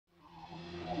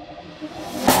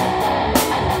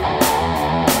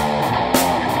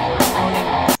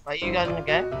Are you guys in the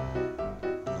game?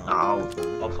 No,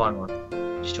 I'll find one.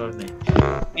 Just join me.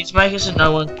 It's making so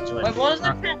no one can join Wait, me. what is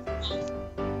the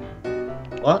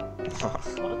What?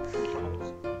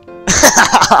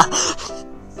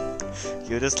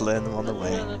 You just learn them on the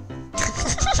way.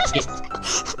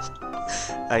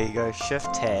 You go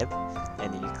Shift Tab,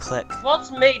 and then you click.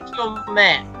 What's me to your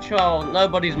match? Well,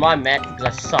 nobody's my match because I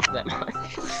suck that much.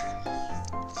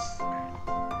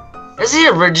 Is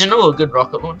the original a good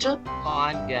rocket launcher?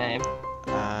 Fine game.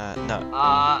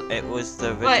 No. It was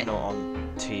the original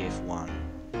on T.F.1.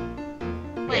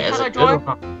 Wait, Yeah, how do I it's a join? good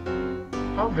one.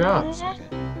 Oh yeah.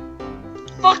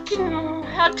 Fucking,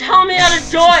 tell me how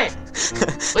to join!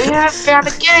 We haven't found a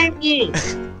game yet.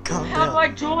 Calm How do down. I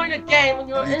join a game when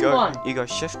you're in one? You go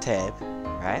Shift Tab,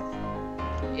 right?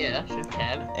 Yeah, Shift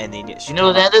Tab. And then You know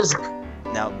what that is?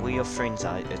 Now, where your friends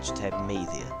are, it should have me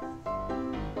there.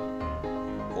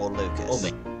 Or Lucas. Or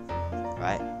me.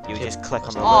 Right? You just click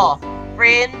on the Oh,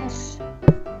 friends.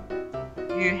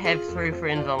 You have 3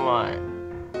 friends online.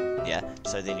 Yeah,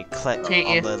 so then you click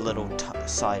TF. on the little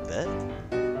side bit.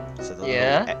 So the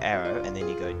Yeah. little arrow, and then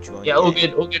you go join. Yeah, all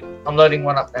game. good, all good. I'm loading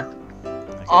one up now.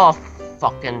 Okay. Oh,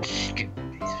 fucking stupid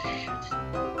piece of shit.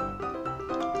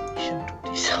 You shouldn't talk to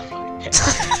yourself like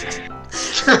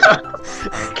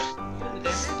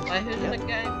Wait, who's in the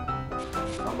game?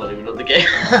 I'm not even on the game.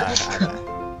 I know.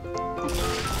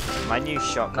 My new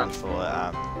shotgun for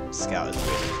Scout is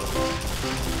really cool.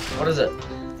 What is it?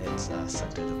 It's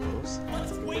Cinderpools.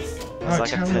 Oh, It's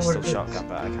like a tell me what pistol it is. shotgun,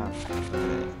 but I can't.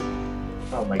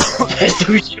 Oh my god.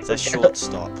 It's a short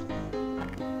stop.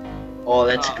 Oh,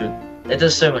 that's good. That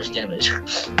does so much damage. You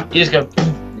just go,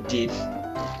 boom, you're dead.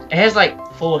 It has like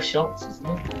 4 shots, isn't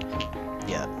it?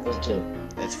 Yeah, Or 2.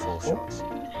 it's 4 shots.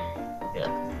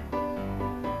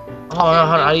 Oh, no,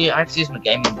 hold on. I have to use my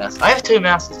gaming mouse. I have 2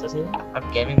 mouses, doesn't it? I have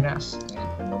a gaming mouse and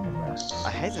a normal mouse.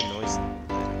 I hate the noise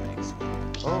that it makes.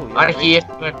 Oh, you're Ariki, you right.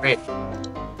 have to go red.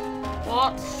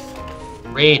 What?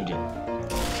 Red.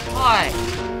 Why?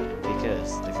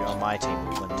 Because if you're on my team,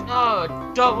 we win. No,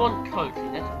 don't want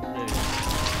coaching. That's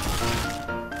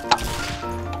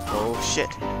Oh shit!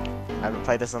 I haven't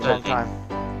played this in a long time.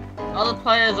 new. Other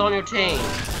players on your team.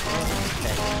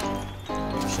 Okay.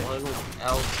 Oh shit.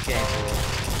 Else game.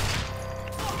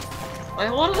 Wait,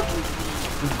 what are the...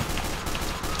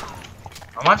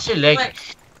 I'm actually lagging.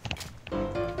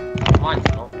 Mine's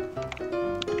not.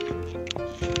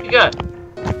 You go.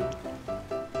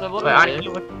 So what Wait, do I Ariki,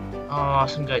 do? what? Oh,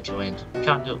 some guy joined. You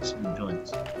can't do it with someone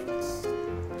joins.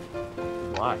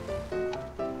 Why?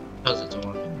 Because it's all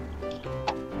working.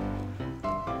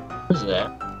 Who's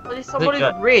that? But if somebody's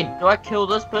guy. red, do I kill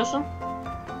this person?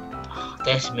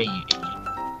 That's me, you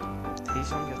idiot.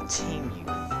 He's on your team, you.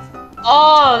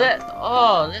 Oh,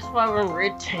 that's why we're in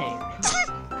red team.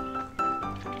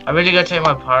 I really gotta take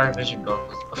my Power Vision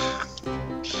goggles off.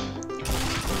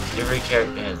 Every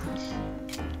character has them.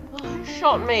 Oh, who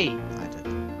shot me? I did.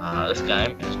 This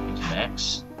game is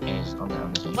Max, and he's on the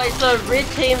other team. Wait, so red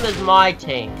team is my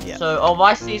team. Yeah. So if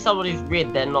I see somebody's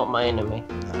red, they're not my enemy.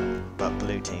 No, but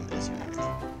blue team is your enemy.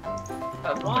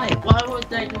 But why? Why would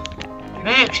they just...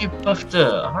 Max, you buffed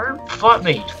her. Hurry, fight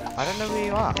me. I don't know where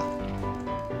you are.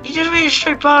 You just ran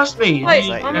straight past me. Wait,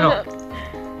 like, I'm you know,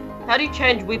 gonna... How do you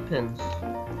change weapons?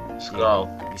 scroll.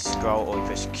 You scroll or you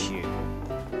push Q.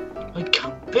 Wait,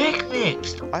 come back,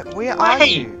 Max. Where are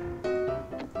Wait. you?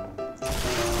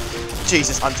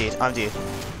 Jesus, I'm dead. I'm dead.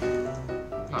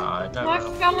 No, I don't I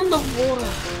know. fell in the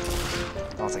water.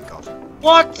 Oh, thank God.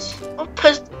 What? I'm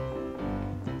pissed.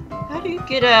 How do you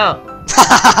get out?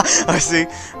 I see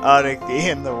Ariki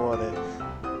in the water.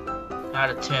 How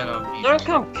to turn on me. Don't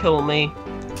come kill me.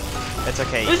 It's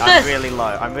okay. Who's I'm this? really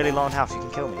low. I'm really low on health. You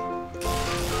can kill me.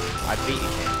 I beat you,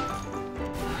 Ken.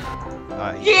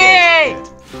 Alright, he's Yay! dead.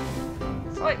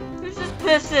 Good. Wait, who's this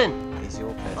person? He's your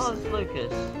Oh, person. it's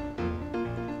Lucas.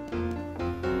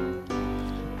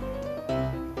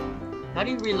 How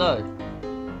do you reload?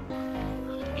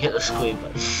 You hit the square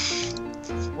button.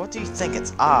 What do you think?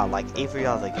 It's R, like every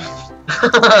other game.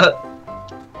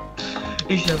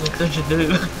 You sound like such a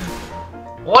noob.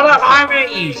 What up,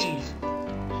 homies?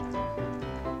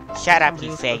 Shut up,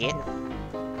 you faggot.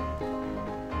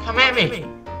 Come at me.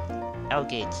 Oh,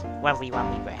 good. Lovely,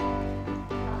 lovely, bro.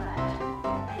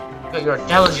 Got your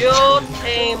intelligence. Your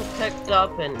team picked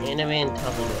up an enemy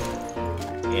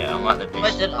intelligence. Yeah, I'm like the Wait,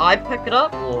 best. did I pick it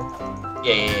up or?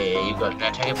 Yeah, you got it.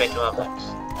 Now take it back to our base.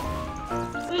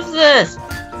 Who's this?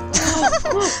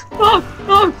 No,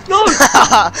 no, no!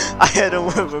 I hit him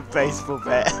with a baseball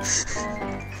bat.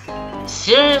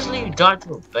 Seriously, you died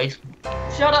to a basement?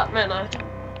 Shut up, man.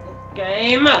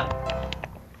 Game.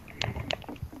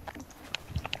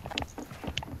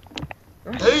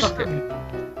 Who's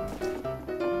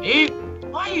you?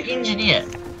 Why are you engineer?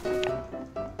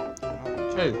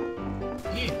 Who?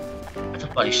 You. That's a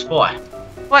bloody spy.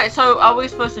 Wait, so are we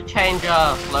supposed to change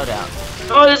our loadout?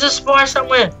 Oh, there's a spy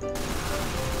somewhere.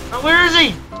 Oh, where is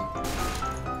he?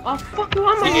 Oh fuck,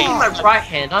 why am I using my right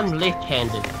hand? I'm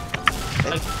left-handed.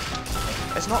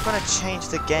 It's not gonna change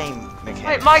the game mechanics.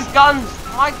 Wait, my gun's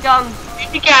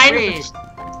Again. red.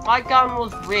 My gun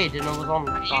was red and it was on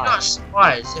You fire. got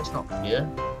spies. That's not fair.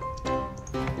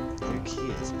 Who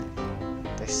cares, man?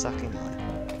 They suck anyway.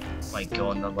 Oh my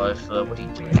god, the loafer. What are you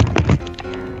doing?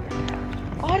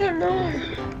 I don't know.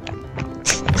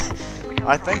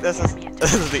 I think this is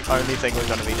the only thing we're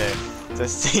gonna be doing. To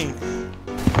see.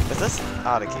 Is this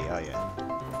Ariki? Oh yeah.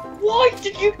 Why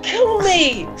did you kill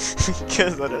me?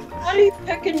 Because I don't. How do you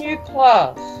pick a new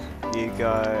class? You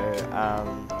go.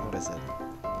 What is it?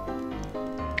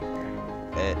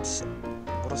 It's.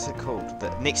 What is it called?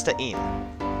 Next to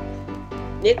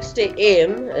M. Next to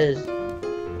M is...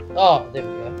 Oh, there we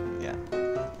go. Yeah.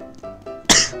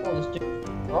 Oh, let's do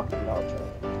rocket launcher.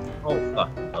 Oh fuck.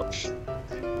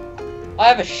 Oh. I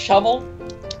have a shovel.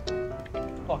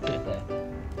 Fuck is that?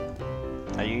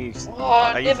 Are you? Oh,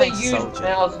 Are I've you never playing used soldier?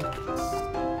 mouse.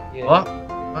 Yeah. What?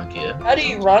 Fuck yeah. How do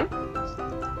you run?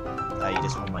 No, you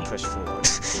just Oh my- push forward.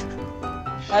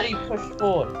 How do you push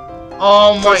forward?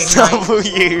 Oh my god.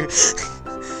 W.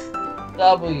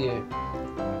 W.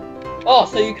 Oh,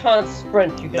 so you can't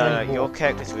sprint, you can No, only your walk.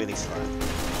 character's really slow.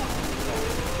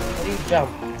 How do you jump?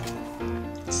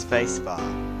 Spacebar.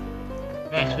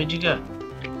 Max, where'd you go?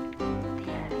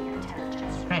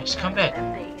 Max, come back.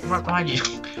 I'm right behind you.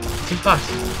 Too fast.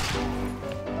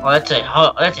 Oh,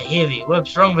 that's a heavy.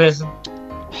 Whoops, wrong person.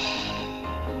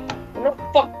 I'm not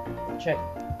fuck check.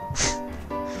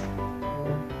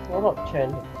 I'm not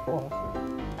changing classes.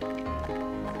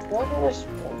 Why don't I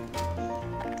spawn?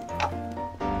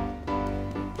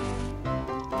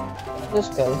 This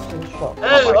goes to the shop. Oh, my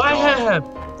I God. have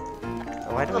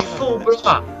Why do a we full even?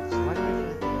 block. Why do we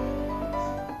even?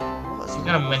 What's You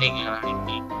got a minigun. I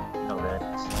think. No, that.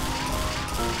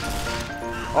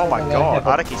 Oh my I'm gonna god, have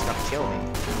a- Ariki's gonna kill me.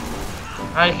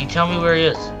 Alright, can you tell me where he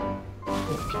is?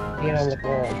 Get on the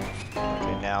ground.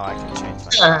 Okay, now I can change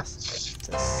my class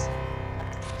to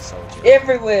soldier.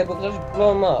 Everywhere because I just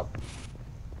blow them up.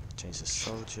 Change to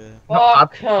soldier. No, Fuck,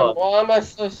 up. cunt, why am I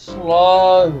so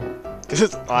slow?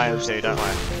 Because I am too, don't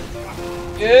I?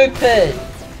 Stupid!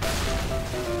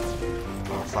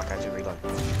 Oh fuck, I have to reload.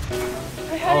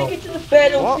 Hey, how do Oh. you get to the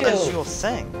battlefield? What is your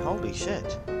thing? Holy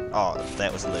shit. Oh,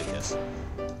 that was Lucas.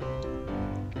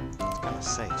 I was gonna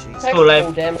say, jeez. Take Cool, full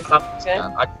like, damage, fuck this okay?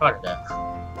 gun. I tried it out.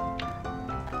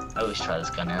 I always try this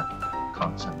gun out.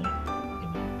 Constantly.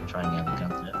 Trying the other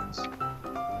guns out. It's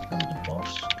the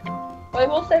boss. Wait,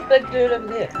 what's that big dude over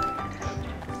there?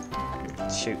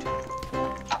 Shoot.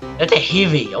 That's a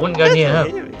heavy. I wouldn't go near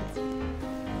him.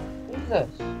 Who's this?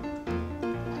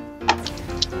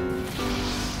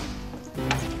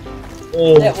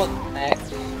 Oh, That was Max.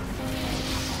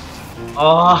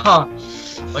 oh,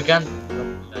 my gun.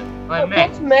 My What's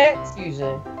Max. Max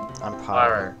using? I'm Pyro.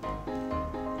 Fire.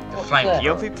 The What's flank. that?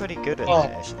 You'll be pretty good at Oh.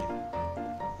 that, actually.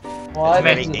 Why It's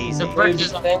very is it easy. a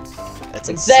newbie thing? It's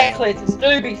Exactly, insane. it's a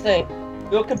newbie thing.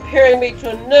 You're comparing me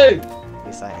to a noob.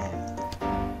 Yes, I am.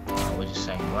 I was just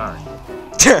saying, why?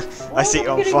 I see you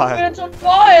on Getting fire. burnt on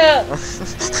fire.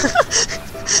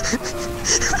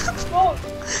 What?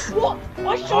 What? I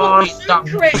Oh, shot he's done.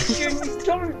 you correction. We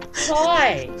don't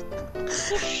die. How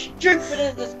stupid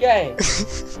is this game?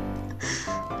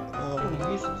 Oh,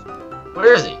 Useless.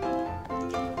 Where is he?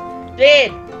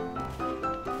 Dead.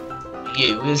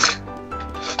 You is.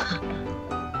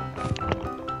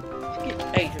 Get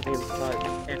 8 of them inside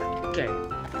every game.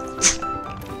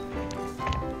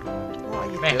 what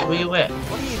are you Max, doing? where you at?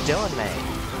 What are you doing, mate?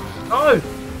 No.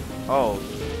 Oh,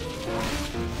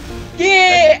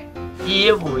 Yeah.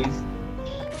 Yeah, boys.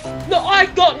 No, I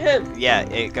got him. yeah,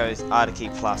 it goes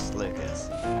Ariki plus Lucas.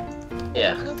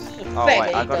 Yeah. Oh wait,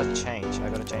 I gotta change. I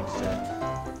gotta change to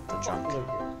the drunk.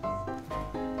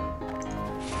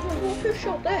 Who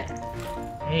shot that?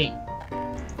 Hey.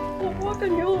 Well, why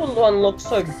can your one look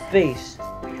so beast?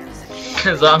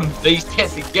 Because I'm beast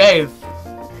at the game.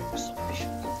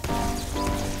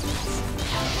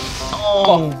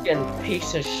 Oh. Fucking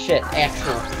piece of shit,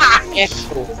 Axel.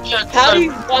 Axel. You're How so- do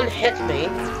you one hit me?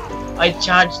 I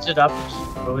charged it up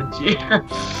and ruined you.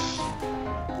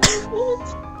 What?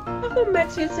 How come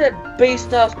Max gets that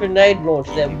beast ass grenade launch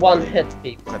that one hit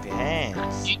people? Clap your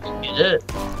hands. You can get it.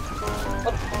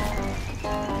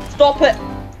 Stop it!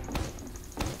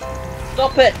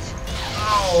 Stop it!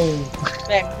 Oh.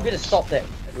 Max, you better stop that,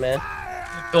 man.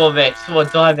 Come on, Max. Come on,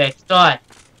 die, Max. Die.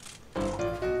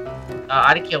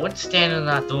 Ariki, I wouldn't stand in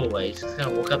our doorway. He's just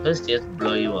gonna walk up those stairs and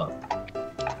blow you up.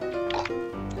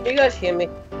 You guys hear me?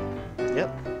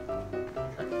 Yep.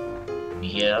 You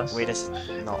hear us? We're just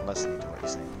not listening to what you're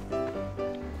saying.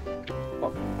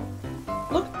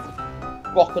 Look,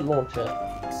 rocket launcher.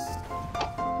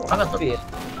 I got the Fear.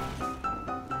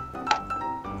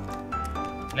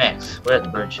 Max, we're at the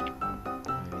bridge.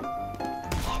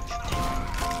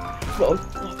 No.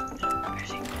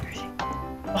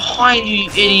 Behind you, you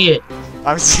idiot!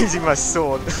 I'm using my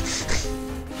sword.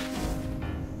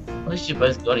 At least you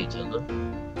both got each other.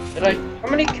 How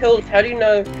many kills? How do you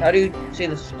know? How do you see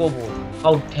the scoreboard?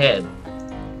 Hold tab.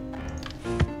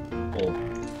 4.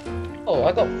 Oh,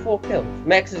 I got 4 kills.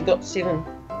 Max has got 7.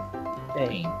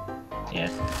 Dang. Yeah.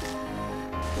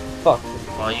 Fuck.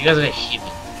 Oh, you guys are gonna hit me.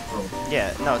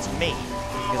 Yeah, no, it's me.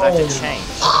 Because I have to change.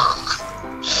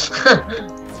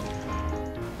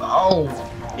 Oh!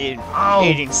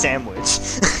 Eating sandwich.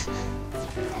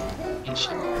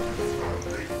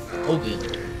 Oh, good.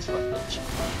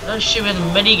 Don't shoot me with a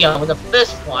minigun with a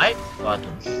fist fight. No,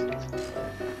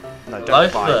 Go don't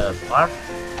for bite. it, fuck.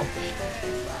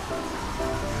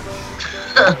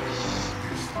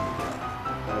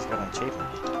 I've got an achievement.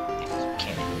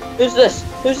 Who's this?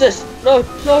 Who's this? No,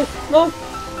 no, no!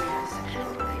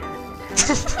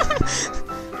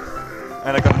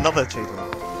 And I got another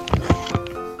achievement.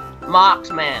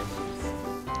 Marksman.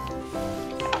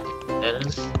 That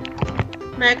is.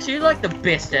 Max, you're like the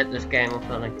best at this game or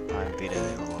something. I'm better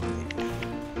than a lot of people.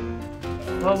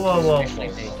 Whoa, whoa, whoa.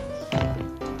 Especially me.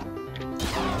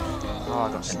 Oh, I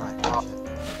got sniped. Shit.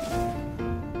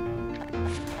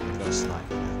 I got a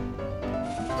sniper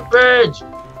now. The bridge! No,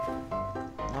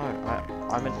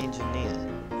 I'm an engineer.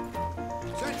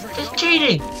 Just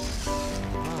cheating! Oh,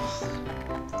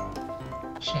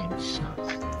 Shame,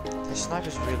 sucks. the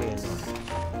sniper's really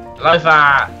annoying.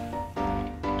 Loafer!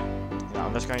 No,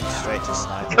 I'm just going straight to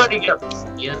sniper. Gotta get up the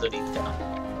stairs when he's down.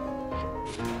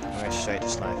 I'm going straight to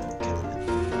sniper and kill him.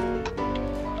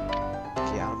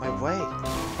 Get out of my way.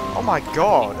 Oh my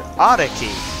god,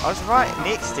 Ariki! I was right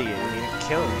next to you and you didn't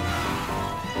kill me.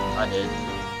 I did.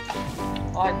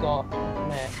 I got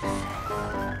Max.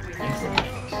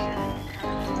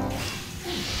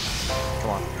 Come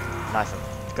on, knife him.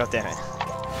 God damn it.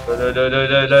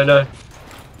 No.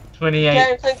 28.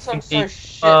 Game thinks I'm so 50.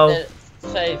 shit Oh. that it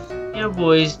says Yeah,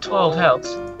 boys, 12 health.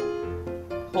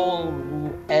 call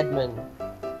admin.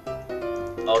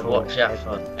 I would watch out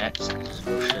for Max.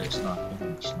 Bullshit, it's not.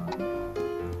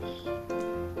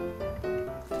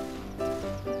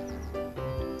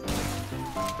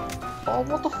 Oh,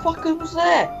 what the fuck was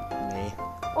that? Me.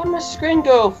 Why did my screen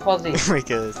go all fuzzy?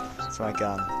 Because it's my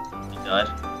gun. You died.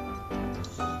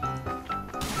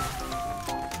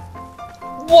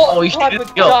 What Oh, you type should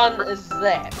of go. gun is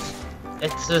that?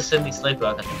 It's a semi-sleeper,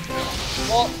 I think.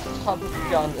 What type of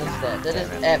gun is that? That is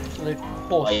absolute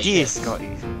horseshit. Yes, got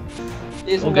you.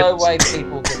 There's We'll no get- way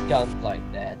people get guns like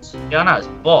that. Yeah, no, it's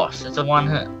boss. It's a one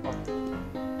hit.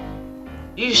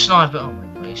 You sniper. Oh my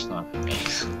god, you sniper.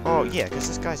 Max. Oh yeah, because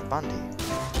this guy's Bundy.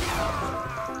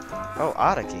 Oh,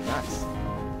 Ariki, nice.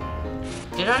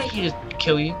 Did I just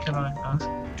kill you? Can I ask?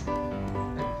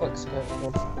 Quick scope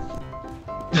one.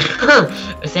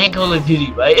 It's ain't Call of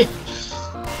Duty, right?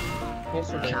 Yes,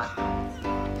 it is.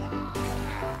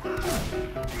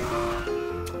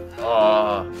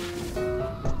 Oh,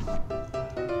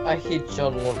 I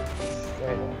headshot him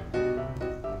straight up.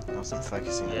 I wasn't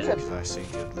focusing on Yeah. it before I see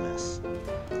you'd miss.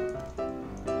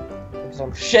 Because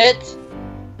I'm shit!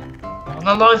 I'm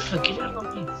a loafer. Get out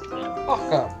of me.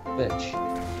 Fuck up, bitch.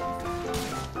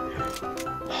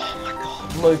 Oh my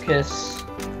god. Lucas.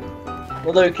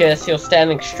 Lucas, you're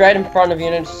standing straight in front of you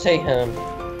and you don't see him.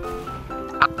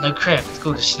 No crap. It's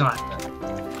called a sniper.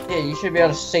 Yeah, you should be able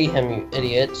to see him, you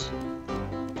idiot.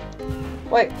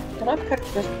 Wait, can I pick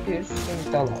this person's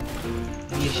gun up?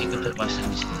 Yes, you can pick my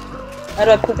semi-sleeper. How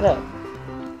do I pick it up?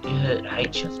 You hit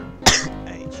H or something.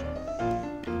 H.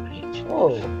 H.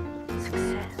 Oh.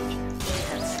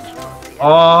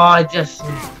 Oh, I just.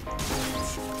 Come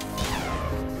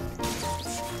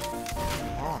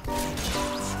on.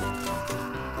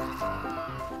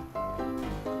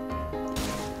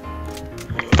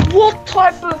 What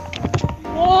type of...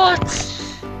 What?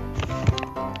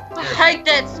 I hate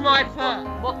that sniper!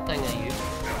 What thing are you?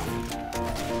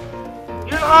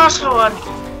 You're an asshole, Andy.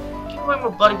 Keep away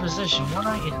from my bloody position. Why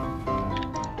don't you?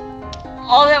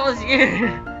 Oh, that was you!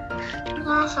 You're an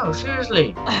asshole,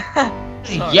 seriously.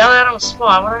 You Sorry. yell at him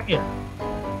spot, why don't you?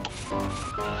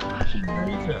 Fucking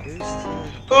loser. Who's the...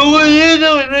 Oh, what are you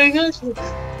doing, Vegas?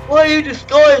 Why are you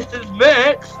disguised as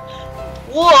Max?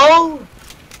 Whoa!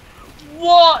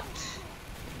 What?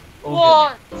 All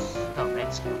What? good. Oh,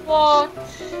 that's good. What?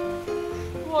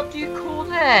 What do you call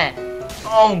that?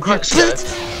 Oh, good shit.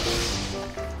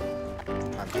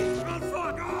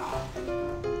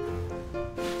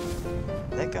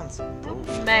 That gun's bull.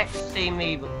 Max see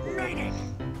me before.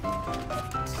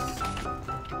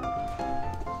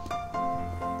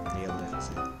 Neil lives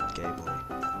a gay boy.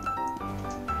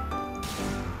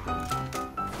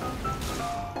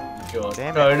 God.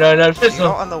 Damn No, it. no, no, You're pistol.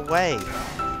 not on the way.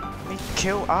 Let me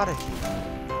kill Ariki.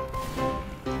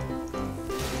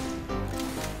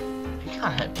 You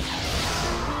can't hit me.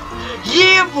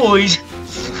 Yeah, boys!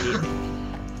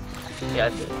 Yeah, I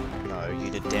did. No, you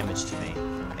did damage to me,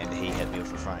 and he hit me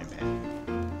with a frying pan.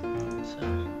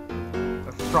 So,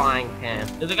 A frying pan.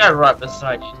 there's a guy right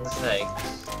beside you, just saying.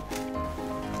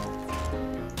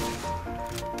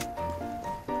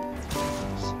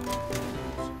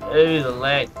 Ooh, the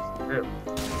leg. Rip.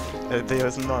 There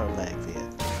was no lag there.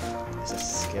 It's a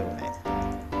skill, mate.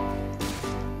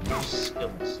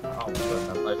 Skills. Oh, my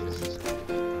god, my life is.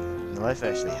 The life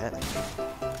actually hit me.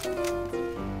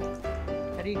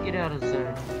 How do you get out of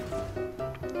zone?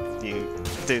 You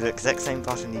do the exact same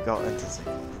button you got into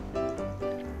zone.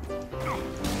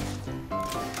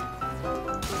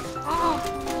 Oh,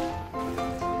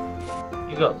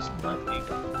 You got this, man. You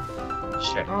got this.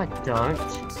 Shit. I don't.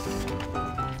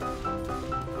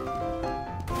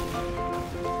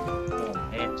 Oh,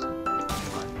 man.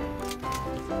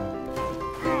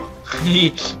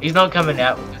 He's not coming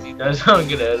out because he knows I'm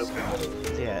gonna hurt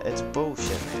him. Yeah, it's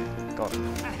bullshit, man. Got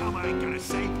him. How am I gonna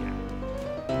save you?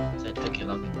 So it took you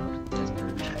long enough. That's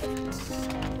rude.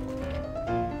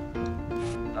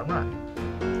 I'm not.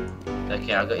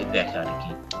 Okay, I got you back out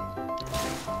again.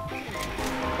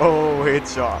 Oh,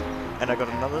 headshot. And I got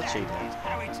another achievement.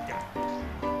 Now it's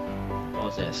done. What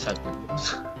was that? Sacred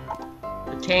rules.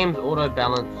 The team's auto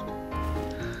balanced.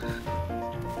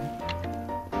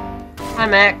 Hi,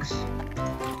 Max.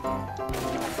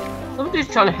 Somebody's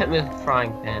trying to hit me with a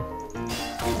frying pan.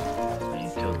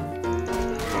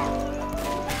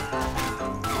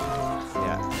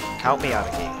 Yeah. Help me,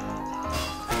 Ariki.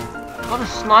 I got a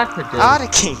sniper, dude.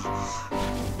 Ariki!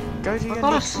 Go to your I got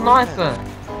a next sniper. weapon.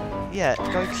 Yeah,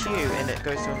 go Q and it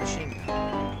goes to a machine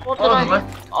gun. What did Oh, I? what?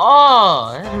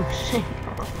 Oh, that's a machine.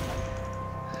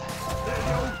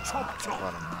 Chop chop.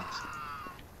 Got him.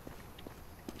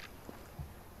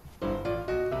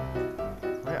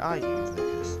 Where are you,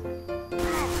 Lucas?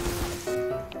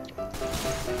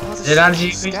 Oh, Did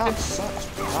Angie Scout's such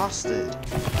a bastard.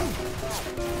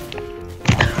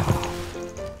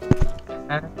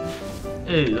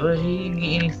 Ooh, what he didn't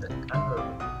get anything. Oh.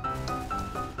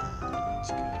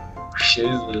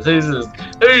 Who's this?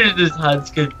 Who's this hard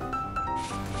scoop?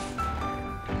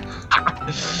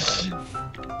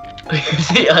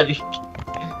 See, Ariki.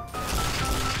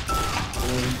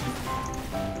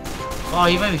 Oh,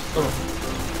 you made me fall.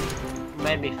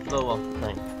 Made me flew off the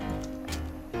thing.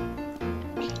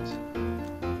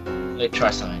 Let's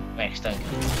try something. Max, don't go.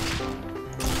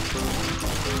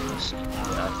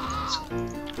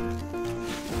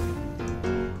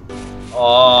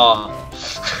 Oh,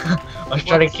 I was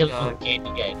trying to kill him with a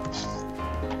candy game.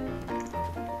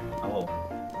 Oh,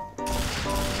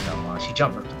 no, she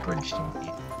jumped up the bridge, didn't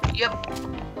she? Yep.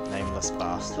 Nameless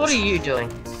bastard. What are you doing?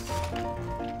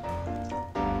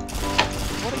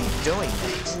 What are you doing,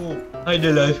 mate? I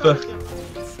don't know, fuck.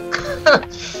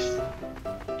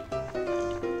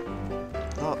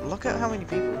 Oh, look at how many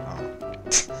people are.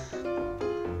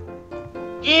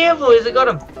 Yeah, boys, I got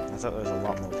him. I thought there was a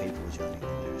lot more people joining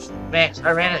than there is. Max,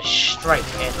 I ran it straight,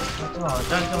 man. Oh,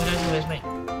 don't kill me, it's me.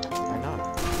 I know.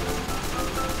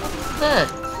 What's that?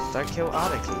 Don't kill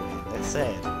Ariki, man. That's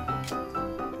sad.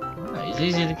 Oh, he's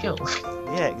easy to kill.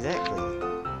 Yeah, exactly.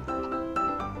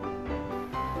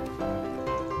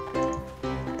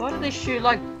 Why do they shoot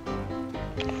like?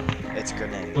 It's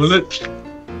grenades. Bullet.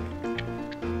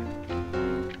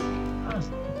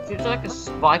 Shoots like a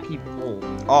spiky ball.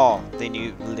 Oh, then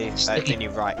you left, then you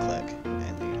right click, and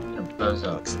then It blows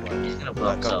it'll up. explode. He's gonna blow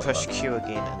Like, go himself push up. Q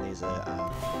again, and there's a,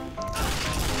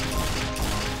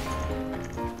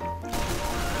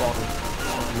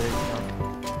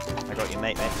 I got your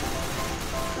mate, mate.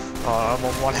 Oh, I'm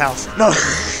on one house. No!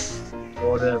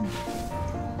 Got him.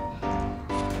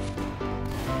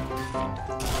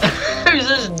 Who's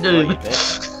this Oh, you dude?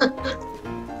 bitch.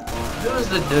 Who was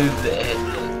the dude that had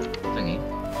the thingy?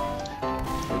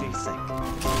 What do you think?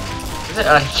 Is it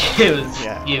Ariki? It was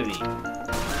Yeah. Yui.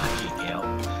 Fucking hell.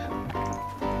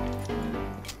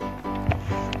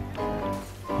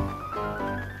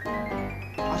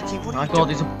 Ariki, what My are you God,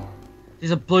 doing?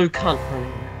 there's a blue cunt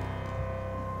running.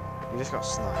 You just got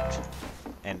sniped.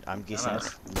 And I'm guessing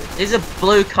it's Luke. There's a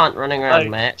blue cunt running around,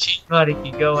 Matt.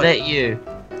 Ariki, go Is on. that you?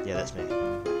 Yeah, that's me.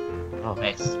 Oh,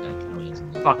 Max is gonna kill you,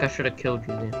 isn't he? fuck, I should have killed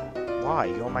you then. Why?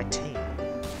 You're on my team.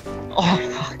 Oh,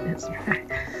 fuck, that's right.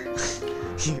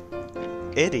 You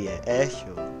idiot,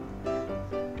 Ashel.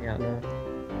 Yeah, I know.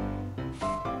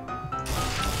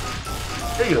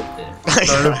 Who you up there?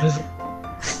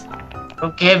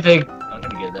 I'm camping. I'm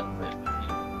gonna get them.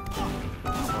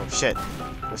 Oh shit.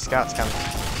 The scout's coming.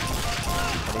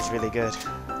 And he's really good.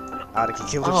 Ariki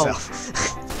killed Oh. himself.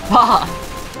 Fuck!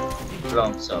 He blew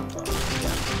himself up.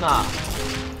 Nah.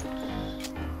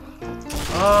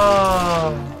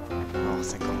 Oh. Oh,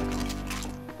 thank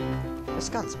God. This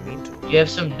gun's mental. You have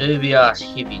some newbie ass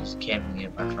hippies camping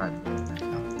in my front door right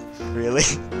now. Really?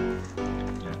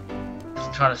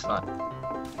 I'm trying to snipe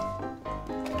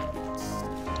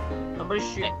Somebody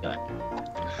shoot. that guy.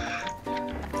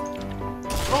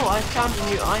 Oh, I found a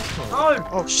new icon. No!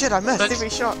 Oh shit, I missed But- every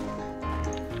shot.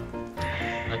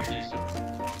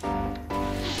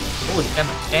 Oh, he's got a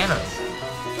Thanos.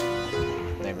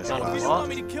 Name is Gun Glass. what? Oh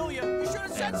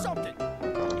god,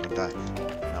 I'm gonna die.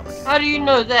 No, I'm okay. How do you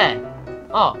know that?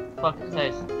 Oh, fuck it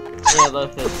says. Yeah,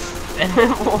 those is.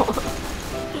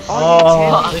 Oh, Oh,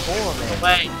 you can't before, man.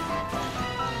 Wait.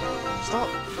 Stop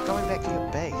going back to your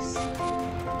base.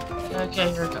 Okay,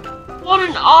 here it comes. What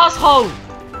an asshole!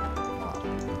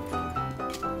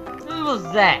 Who was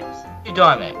that? You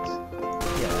die, Max.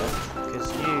 Yeah, because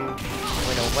you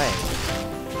went away.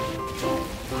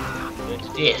 It's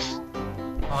death.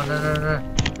 Oh, no, no,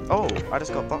 no. Oh, I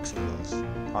just got boxing gloves.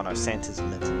 Oh no, Santa's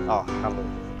mint. Oh,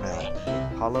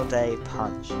 holiday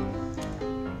punch.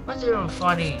 What's even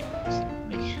funny?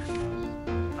 Me.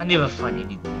 I never find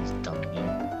anything that's dumb game.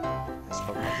 That's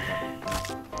probably not played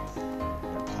enough.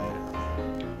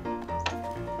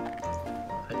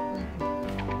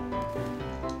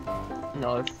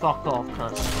 No, fuck off,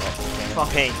 cunt. Fuck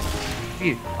pink.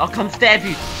 You. I'll come stab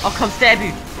you. I'll come stab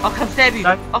you. I'll come stab you.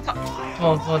 No. I'll come.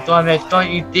 Come on, die, Max.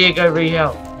 Don't you dare go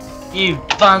re-help. You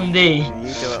Bundy. You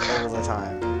do it all the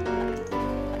time.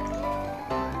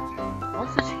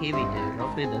 What's this heavy dude?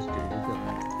 I'll be this dude. He's got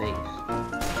like face.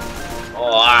 Oh,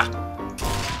 ah.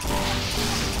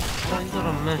 Oh, he's got a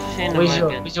machine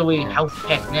Where's your wee health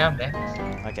pack now, Max?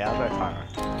 Okay, I'll go pyro.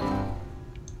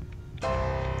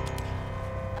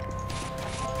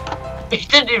 He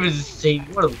didn't even see.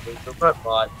 What a loser. Right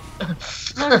by.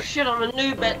 No shit, I'm a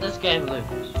noob at this game,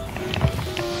 Lucas.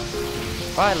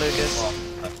 Bye, Lucas.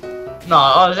 No,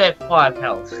 I was at 5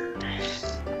 health.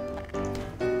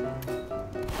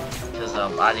 Because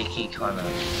Ariki kind of.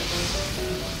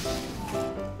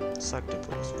 Suck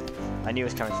dimples. I knew he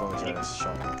was coming for me, so I just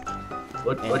shot him.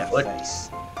 What? In the face.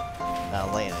 Now,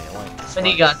 Lena, it won't get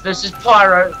Minigun versus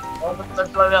Pyro. Oh, let's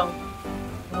blow out.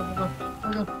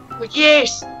 Oh,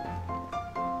 yes!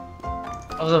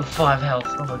 I was on 5 health.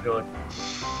 Oh my god.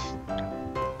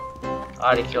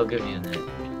 Ariki, I'll give you that.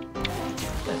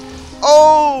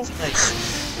 Oh!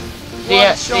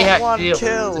 Yeah, One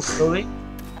kill!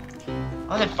 I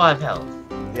was at 5 health.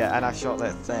 Yeah, and I shot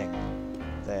that thing.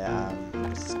 The,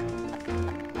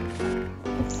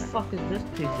 What the fuck is this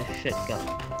piece of shit gun?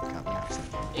 can't pronounce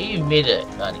it. You made it,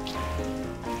 Ariki.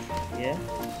 Yeah?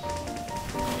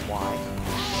 Why?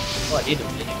 Oh, I did a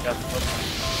minigun.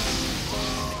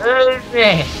 Oh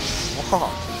man! What?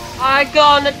 I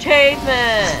got an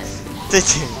achievement! Did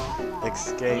you?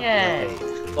 Escape Yeah. the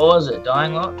heat. What was it?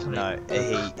 Dying lock? No,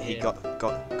 he got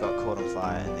caught on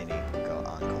fire and then he got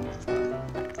uncaught on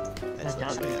fire. That's That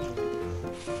literally it.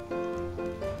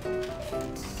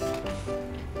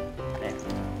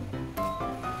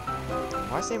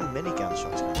 Why is there minigun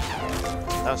shots going?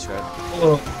 That was good.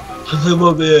 Oh, I'm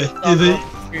up there. Stop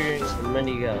shooting a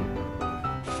minigun.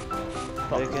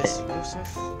 Fuck Lucas, it. you're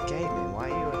so gaming. Why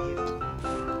are you a hero?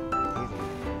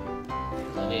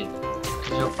 I mean, because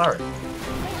you're a furry.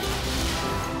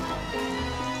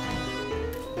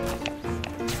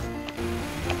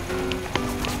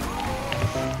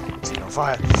 Is he on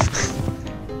fire?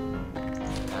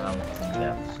 And I'm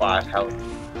at 5 health.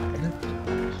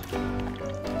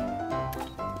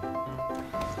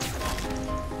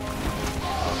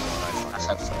 That's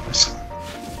how focus.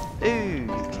 Ooh, you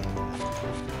can.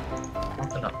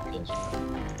 Open up, kids.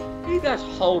 You guys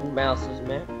hold mouses,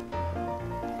 man.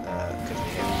 Cause we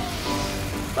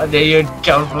have I knew you'd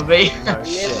come for me. no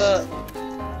shit.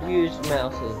 Never use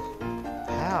mouses.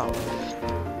 How?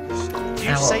 You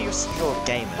How? say you're a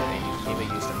gamer and you've never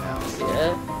used a mouse.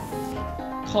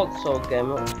 Yeah? Console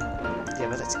gamer. Yeah,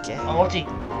 but it's a game. Multi.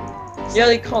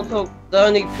 The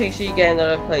only PC game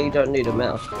that I play, you don't need a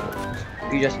mouse for.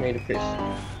 You just need to press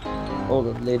all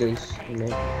the letters, you know.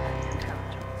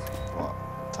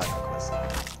 What? Type of question.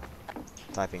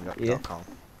 Typing.com.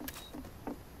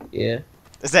 Yeah.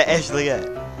 Is that actually it?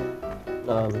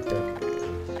 No, I'm joking.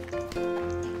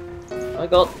 I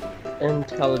got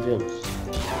intelligence.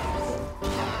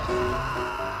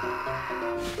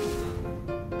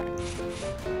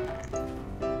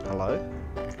 Hello?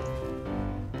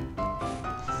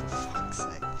 For fuck's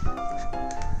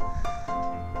sake.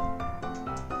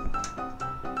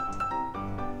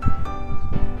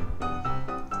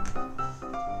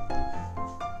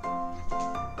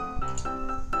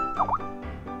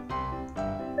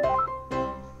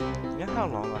 You know how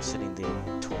long I was sitting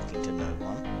there talking to no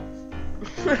one?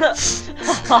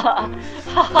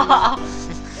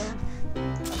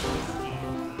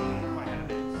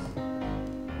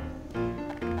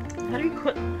 How do you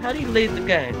quit? How do you leave the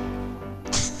game?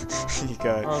 You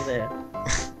go Oh, there.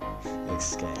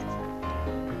 escape.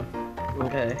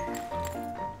 Okay.